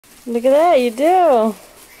Look at that, you do.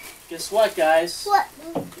 Guess what, guys? What?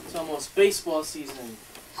 It's almost baseball season.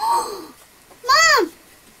 Mom!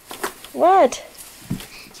 What?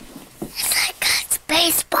 It's like it's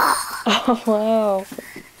baseball. Oh, wow.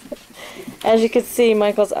 As you can see,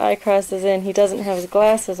 Michael's eye crust is in. He doesn't have his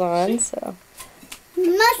glasses on, so.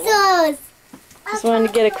 Muscles. Just wanted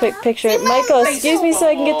to get a quick picture. Michael, excuse me so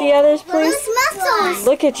I can get the others, please. Muscles.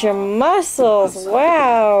 Look at your muscles.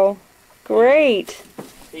 Wow. Great.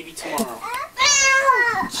 Maybe tomorrow.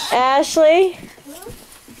 Ashley,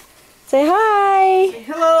 say hi. Say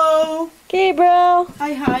hello. Gabriel,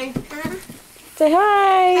 Hi. say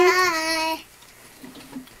hi. Hi.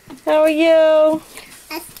 How are you?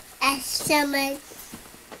 Summer.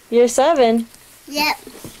 You're 7? Yep.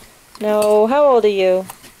 No, how old are you?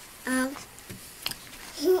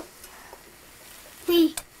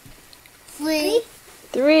 Three.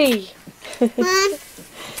 3. Mom.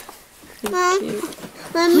 Mom.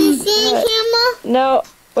 Let me see the camera. No,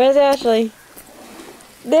 where's Ashley?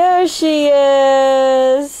 There she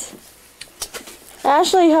is.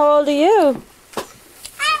 Ashley, how old are you?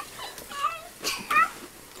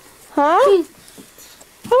 Huh?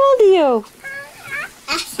 How old are you?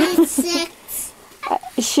 She's 6.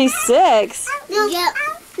 She's 6. No. Yep.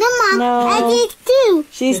 No, Mom. No. I did 2.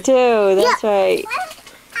 She's 2, that's right.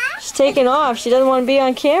 She's taking off. She doesn't want to be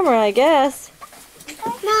on camera, I guess.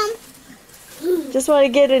 Mom. Just want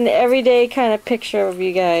to get an everyday kind of picture of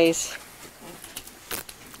you guys.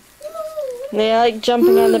 They like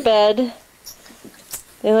jumping on the bed.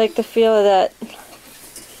 They like the feel of that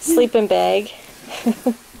sleeping bag.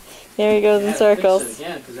 There he goes in circles. Fix it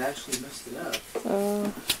again, because I actually messed it up.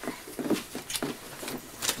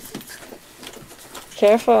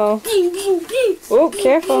 Careful. Oh,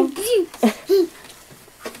 careful.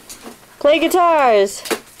 Play guitars.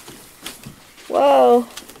 Whoa.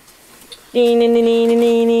 Meeny, meeny,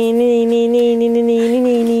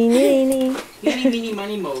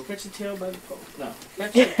 miny, mo. Catch a tail by the pole. No.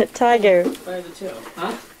 Catch it Tiger. by the tail.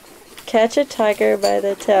 Huh? Catch a tiger by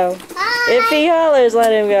the toe. If he hollers,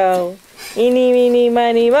 let him go. Eeny, meeny,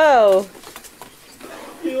 miny, mo.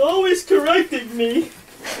 You always corrected me.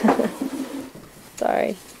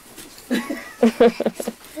 Sorry.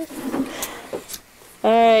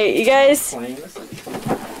 Alright, you guys. Playing this.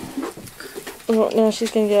 Oh, now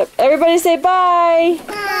she's gonna get up. Everybody say bye.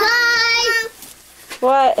 Bye.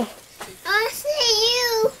 What? I'll see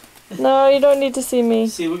you. No, you don't need to see me.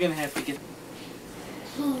 See, we're gonna have to get.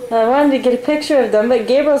 I wanted to get a picture of them, but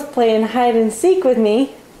Gabriel's playing hide and seek with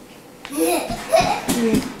me.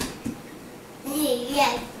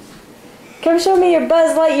 Come show me your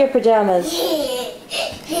Buzz Lightyear pajamas.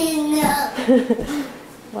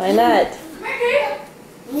 Why not?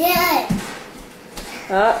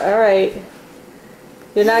 Oh, alright.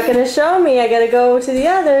 You're not going to show me. I got to go to the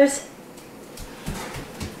others.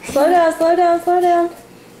 Slow down, slow down, slow down.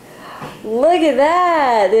 Look at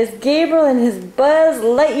that. There's Gabriel in his Buzz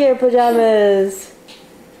Lightyear pajamas.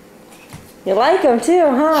 You like them too,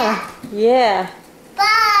 huh? Yeah.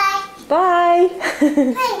 Bye. Bye.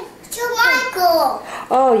 Hey, to Michael.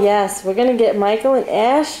 Oh, yes. We're going to get Michael and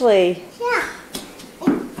Ashley. Yeah.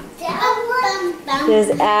 There's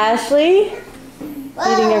Ashley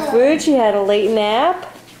eating her food. She had a late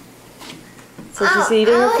nap. So she's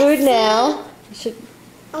eating her food now. She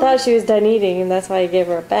thought she was done eating, and that's why I gave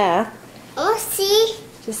her a bath. Oh, see.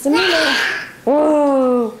 Just a minute.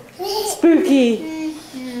 Whoa! Spooky!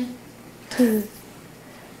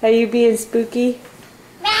 Are you being spooky?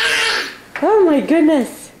 Oh my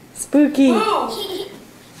goodness! Spooky!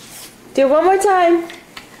 Do it one more time.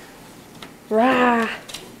 Rah!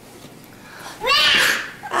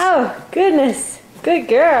 Oh, goodness. Good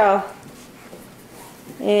girl.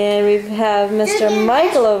 And we have Mr.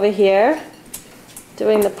 Michael over here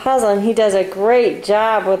doing the puzzle, and he does a great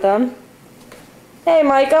job with them. Hey,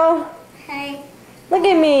 Michael. Hey. Look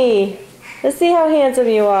at me. Let's see how handsome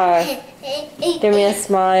you are. Give me a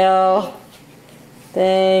smile.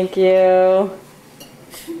 Thank you.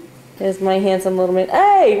 There's my handsome little man.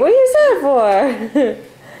 Hey, what are you sad for?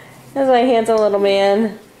 That's my handsome little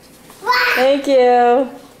man. Thank you.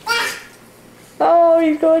 Oh,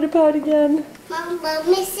 he's going to pout again. Mom, let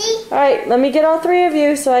me see. All right, let me get all 3 of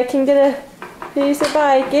you so I can get a... Can you say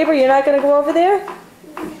bye? Gabriel, you're not going to go over there?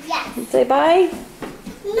 Yes. Say bye?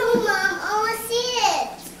 No, Mom, I want to see it.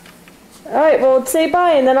 All right, well, say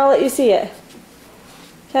bye and then I'll let you see it.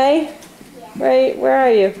 Okay? Yeah. Right, where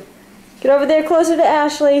are you? Get over there closer to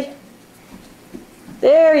Ashley.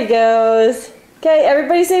 There he goes. Okay,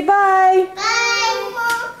 everybody say bye. Bye,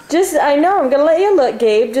 Mom. Just, I know, I'm going to let you look,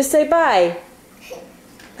 Gabe. Just say bye.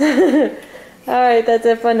 Alright, that's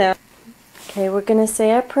it for now. Okay, we're going to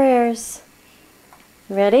say our prayers.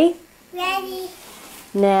 Ready? Ready.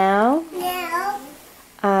 Now Now,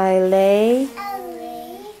 I lay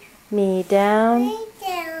away. me down Lay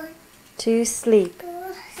down. to sleep.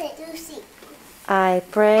 To sleep. I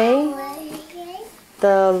pray Away.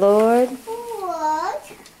 the Lord Lord.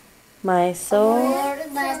 my soul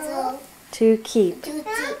Lord, my soul. to keep. To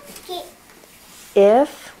keep.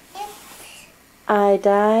 If If I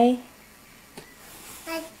die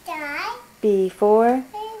I die, before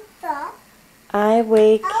before I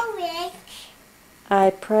wake, awake, I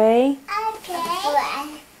pray I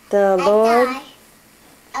pray. the Lord,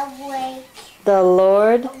 Awake, the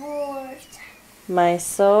Lord Lord, my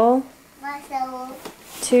soul my soul,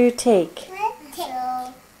 to take,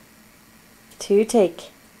 to take.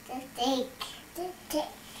 to take,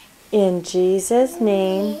 In Jesus'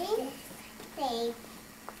 name, take,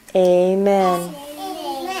 amen.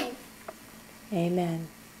 amen. Amen.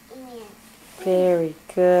 Amen. Very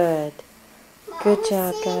good. Good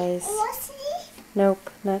job, guys. What's Nope,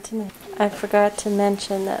 not tonight. I forgot to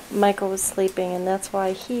mention that Michael was sleeping, and that's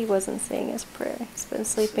why he wasn't saying his prayer. He's been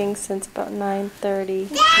sleeping since about 9:30.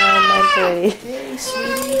 Hey,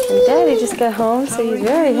 sweetie. And Daddy just got home, so he's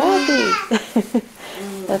very happy.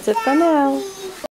 That's it for now.